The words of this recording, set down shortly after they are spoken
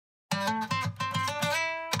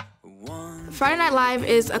Friday Night Live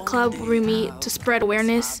is a club where we meet to spread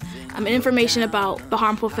awareness and information about the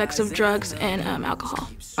harmful effects of drugs and alcohol.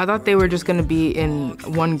 I thought they were just going to be in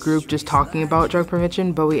one group just talking about drug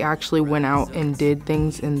prevention, but we actually went out and did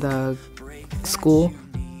things in the school.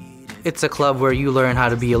 It's a club where you learn how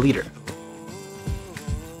to be a leader.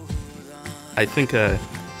 I think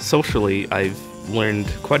socially I've learned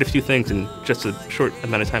quite a few things in just a short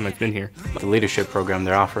amount of time I've been here. The leadership program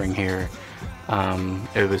they're offering here,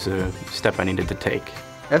 it was a step I needed to take.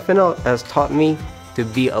 FNL has taught me to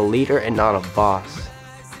be a leader and not a boss,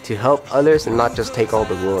 to help others and not just take all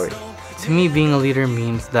the glory. To me, being a leader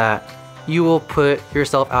means that you will put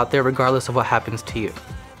yourself out there regardless of what happens to you.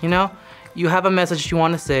 You know, you have a message you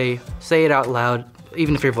want to say it out loud,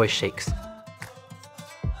 even if your voice shakes.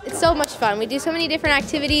 It's so much fun. We do so many different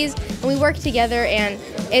activities and we work together, and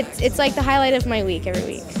it's like the highlight of my week every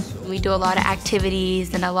week. We do a lot of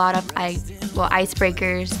activities and a lot of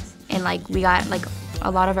icebreakers, and we got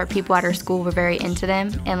a lot of our people at our school were very into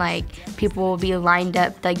them, and people will be lined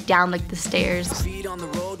up down the stairs. Speed on the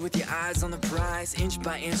road with your eyes on the prize, inch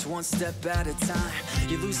by inch, one step at a time.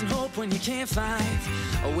 You're losing hope when you can't find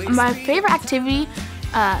a way. My favorite activity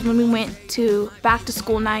when we went to back to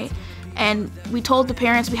school night, and we told the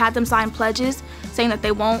parents, we had them sign pledges saying that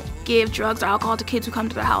they won't give drugs or alcohol to kids who come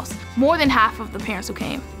to their house. More than half of the parents who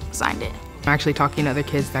came signed it. I'm actually talking to other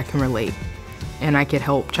kids that can relate, and I could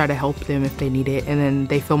try to help them if they need it, and then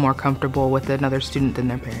they feel more comfortable with another student than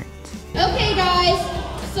their parents. Okay guys,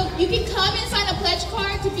 so you can come and sign a pledge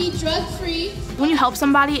card to be drug-free. When you help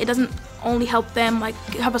somebody, it doesn't only help them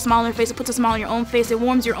have a smile on their face, it puts a smile on your own face, it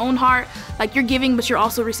warms your own heart. You're giving, but you're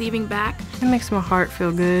also receiving back. It makes my heart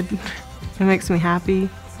feel good. It makes me happy.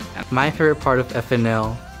 My favorite part of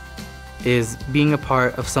FNL is being a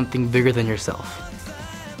part of something bigger than yourself.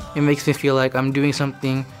 It makes me feel like I'm doing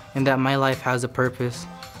something and that my life has a purpose.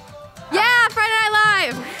 Yeah, Friday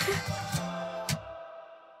Night Live!